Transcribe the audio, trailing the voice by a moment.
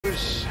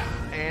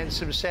And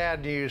some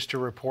sad news to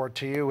report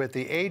to you. At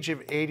the age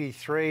of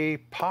 83,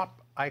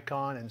 pop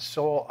icon and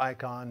soul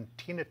icon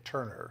Tina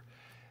Turner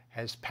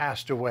has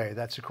passed away.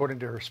 That's according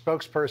to her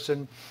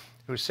spokesperson,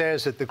 who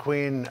says that the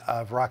queen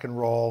of rock and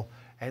roll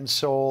and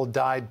soul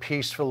died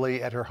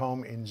peacefully at her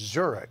home in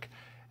Zurich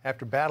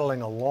after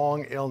battling a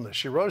long illness.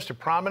 She rose to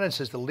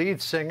prominence as the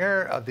lead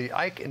singer of the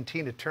Ike and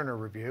Tina Turner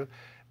Revue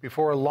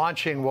before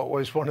launching what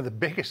was one of the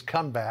biggest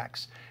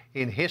comebacks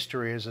in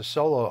history as a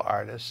solo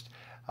artist,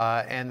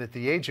 and at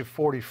the age of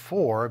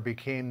 44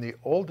 became the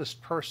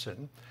oldest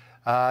person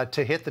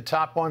to hit the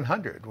top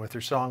 100 with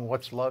her song,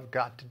 What's Love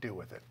Got to Do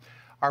With It?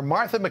 Our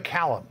Martha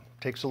MacCallum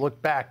takes a look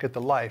back at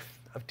the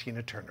life of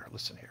Tina Turner.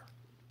 Listen here.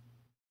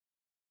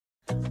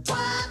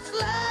 What's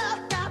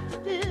love got to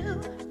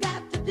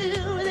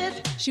do with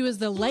it? She was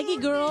the leggy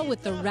girl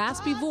with the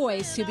raspy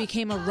voice who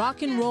became a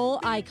rock and roll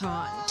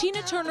icon.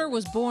 Tina Turner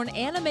was born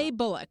Anna Mae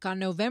Bullock on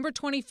November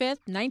 25,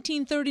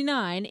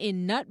 1939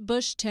 in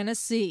Nutbush,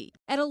 Tennessee.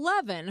 At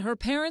 11, her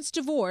parents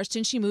divorced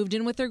and she moved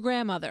in with her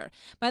grandmother.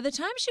 By the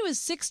time she was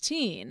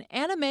 16,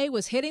 Anna Mae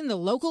was hitting the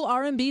local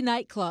R&B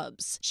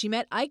nightclubs. She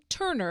met Ike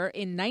Turner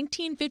in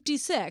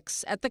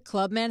 1956 at the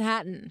Club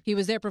Manhattan. He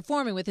was there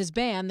performing with his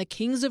band, the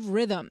Kings of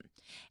Rhythm.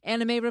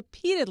 Anna Mae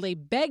repeatedly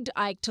begged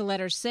Ike to let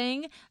her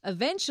sing.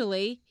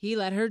 Eventually, he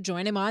let her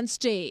join him on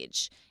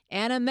stage.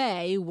 Anna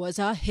Mae was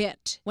a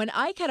hit. When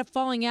Ike had a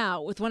falling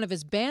out with one of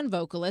his band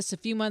vocalists a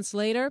few months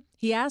later,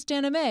 he asked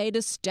Anna Mae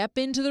to step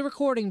into the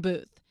recording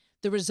booth.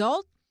 The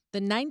result? The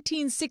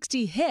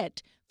 1960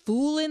 hit,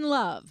 Fool in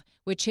Love,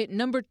 which hit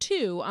number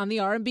 2 on the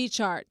R&B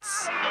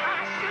charts.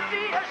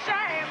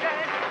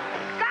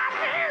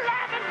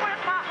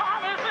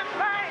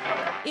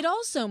 It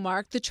also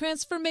marked the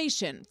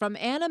transformation from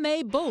Anna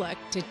Mae Bullock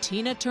to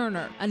Tina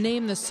Turner, a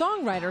name the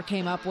songwriter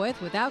came up with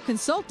without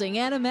consulting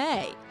Anna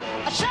Mae.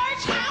 A church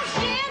house,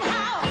 gin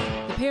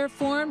house. The pair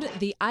formed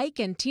the Ike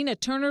and Tina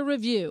Turner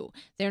Revue.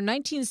 Their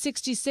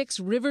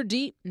 1966 River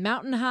Deep,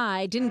 Mountain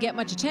High didn't get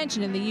much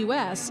attention in the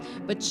U.S.,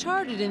 but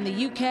charted in the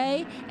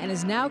U.K. and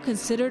is now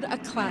considered a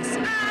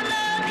classic.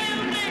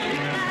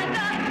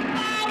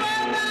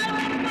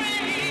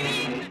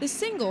 The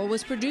single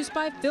was produced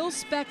by Phil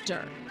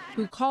Spector,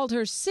 who called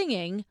her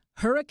singing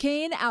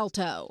Hurricane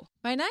Alto.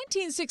 By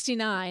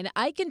 1969,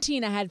 Ike and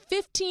Tina had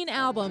 15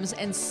 albums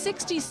and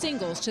 60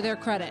 singles to their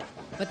credit,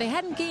 but they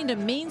hadn't gained a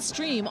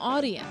mainstream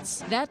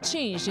audience. That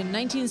changed in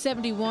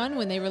 1971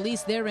 when they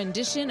released their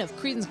rendition of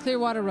Creedence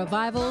Clearwater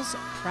Revival's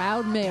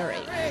Proud Mary.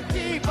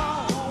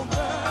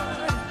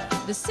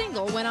 The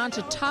single went on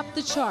to top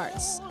the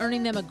charts,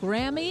 earning them a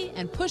Grammy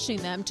and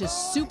pushing them to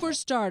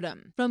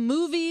superstardom. From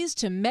movies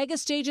to mega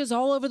stages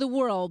all over the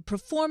world,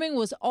 performing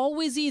was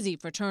always easy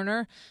for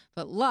Turner,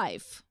 but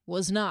life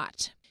was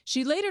not.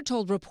 She later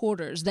told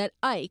reporters that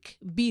Ike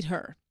beat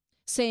her,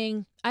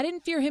 saying, "I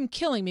didn't fear him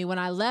killing me when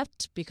I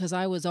left because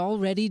I was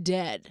already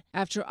dead."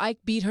 After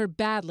Ike beat her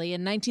badly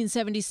in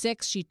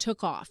 1976, she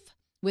took off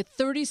with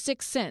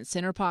 36 cents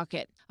in her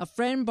pocket. A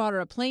friend bought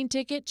her a plane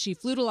ticket, she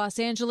flew to Los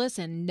Angeles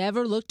and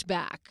never looked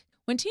back.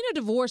 When Tina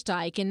divorced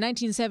Ike in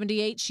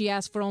 1978, she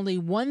asked for only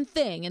one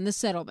thing in the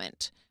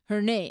settlement: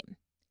 her name,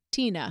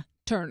 Tina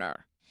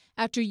Turner.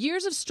 After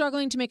years of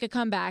struggling to make a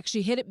comeback,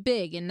 she hit it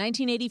big in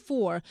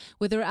 1984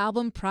 with her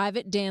album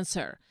Private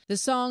Dancer. The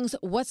songs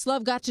What's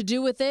Love Got to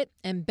Do With It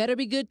and Better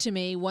Be Good to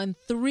Me won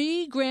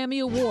 3 Grammy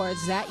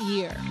Awards that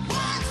year.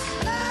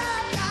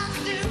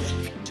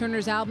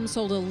 Turner's album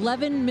sold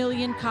 11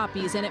 million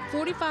copies, and at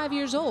 45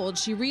 years old,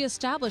 she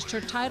reestablished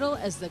her title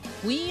as the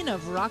Queen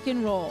of Rock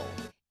and Roll.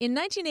 In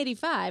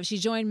 1985, she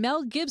joined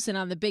Mel Gibson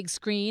on the big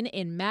screen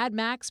in Mad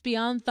Max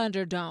Beyond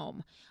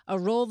Thunderdome, a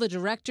role the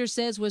director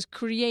says was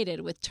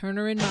created with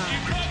Turner in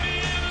mind.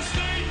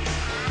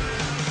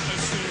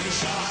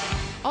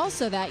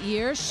 Also that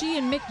year, she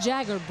and Mick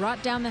Jagger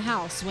brought down the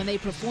house when they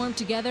performed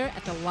together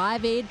at the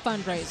Live Aid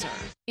fundraiser.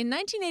 In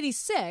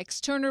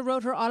 1986, Turner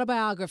wrote her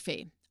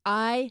autobiography,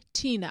 I,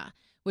 Tina,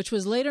 which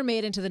was later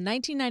made into the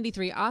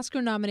 1993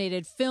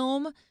 Oscar-nominated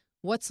film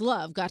What's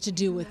Love Got to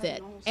Do With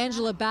It?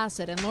 Angela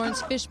Bassett and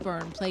Lawrence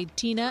Fishburne played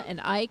Tina and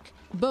Ike.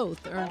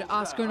 Both earned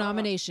Oscar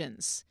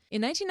nominations.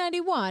 In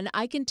 1991,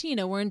 Ike and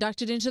Tina were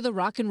inducted into the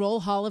Rock and Roll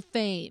Hall of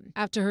Fame.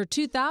 After her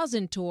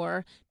 2000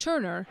 tour,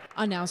 Turner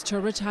announced her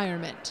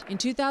retirement. In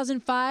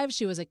 2005,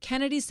 she was a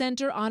Kennedy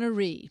Center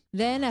honoree.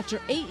 Then, after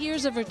 8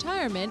 years of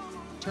retirement,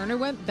 Turner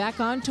went back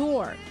on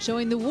tour,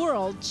 showing the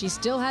world she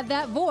still had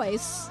that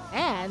voice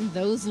and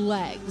those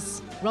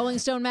legs. Rolling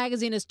Stone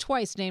magazine has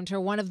twice named her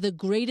one of the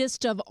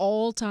greatest of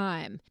all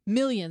time.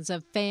 Millions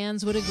of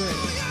fans would agree.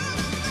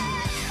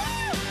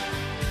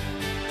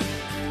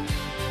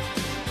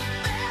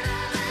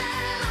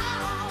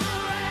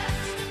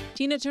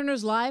 Tina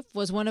Turner's life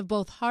was one of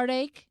both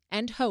heartache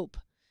and hope.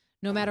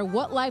 No matter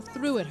what life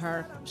threw at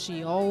her,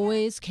 she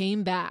always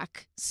came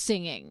back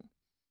singing.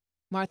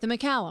 Martha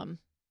MacCallum,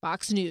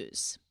 Fox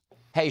News.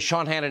 Hey,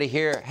 Sean Hannity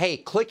here. Hey,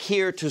 click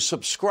here to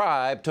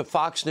subscribe to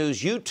Fox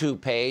News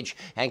YouTube page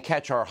and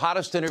catch our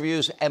hottest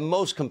interviews and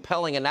most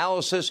compelling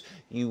analysis.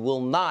 You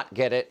will not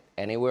get it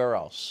anywhere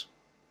else.